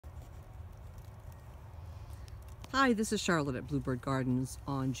Hi, this is Charlotte at Bluebird Gardens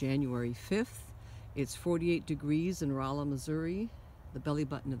on January 5th. It's 48 degrees in Rolla, Missouri, the belly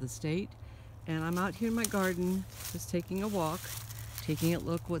button of the state. And I'm out here in my garden just taking a walk, taking a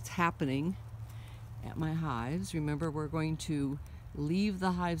look what's happening at my hives. Remember, we're going to leave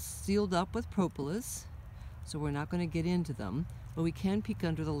the hives sealed up with propolis, so we're not going to get into them, but we can peek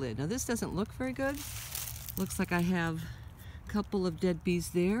under the lid. Now this doesn't look very good. Looks like I have a couple of dead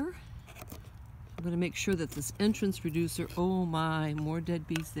bees there. I'm going to make sure that this entrance reducer, oh my, more dead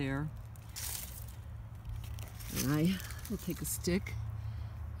bees there. And I will take a stick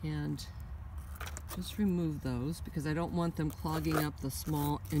and just remove those because I don't want them clogging up the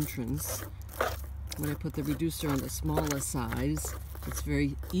small entrance. When I put the reducer on the smallest size, it's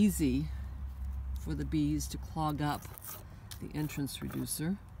very easy for the bees to clog up the entrance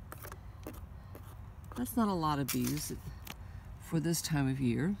reducer. That's not a lot of bees for this time of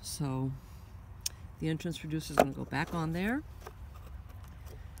year, so the entrance reducer is going to go back on there,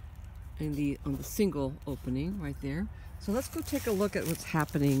 and on the single opening right there. So let's go take a look at what's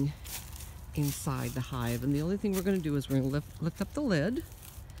happening inside the hive. And the only thing we're going to do is we're going to lift up the lid,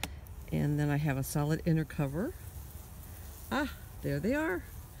 and then I have a solid inner cover. Ah, there they are.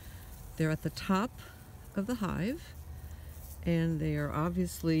 They're at the top of the hive, and they are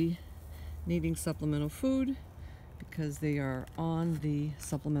obviously needing supplemental food because they are on the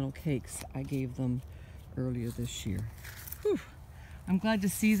supplemental cakes I gave them earlier this year. Whew. I'm glad to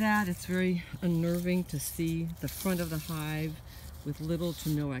see that. It's very unnerving to see the front of the hive with little to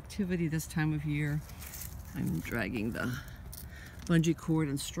no activity this time of year. I'm dragging the bungee cord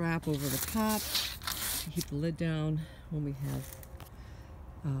and strap over the top to keep the lid down when we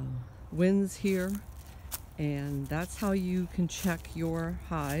have winds here. And that's how you can check your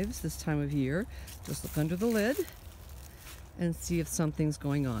hives this time of year. Just look under the lid and see if something's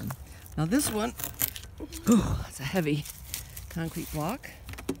going on. Now this one, oh, that's a heavy concrete block.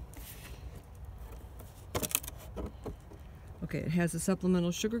 Okay, it has a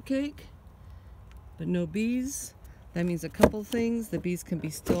supplemental sugar cake, but no bees. That means a couple things. The bees can be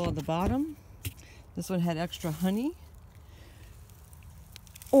still on the bottom. This one had extra honey.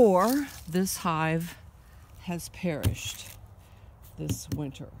 Or this hive has perished this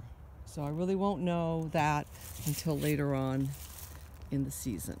winter. So I really won't know that until later on in the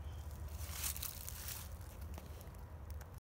season.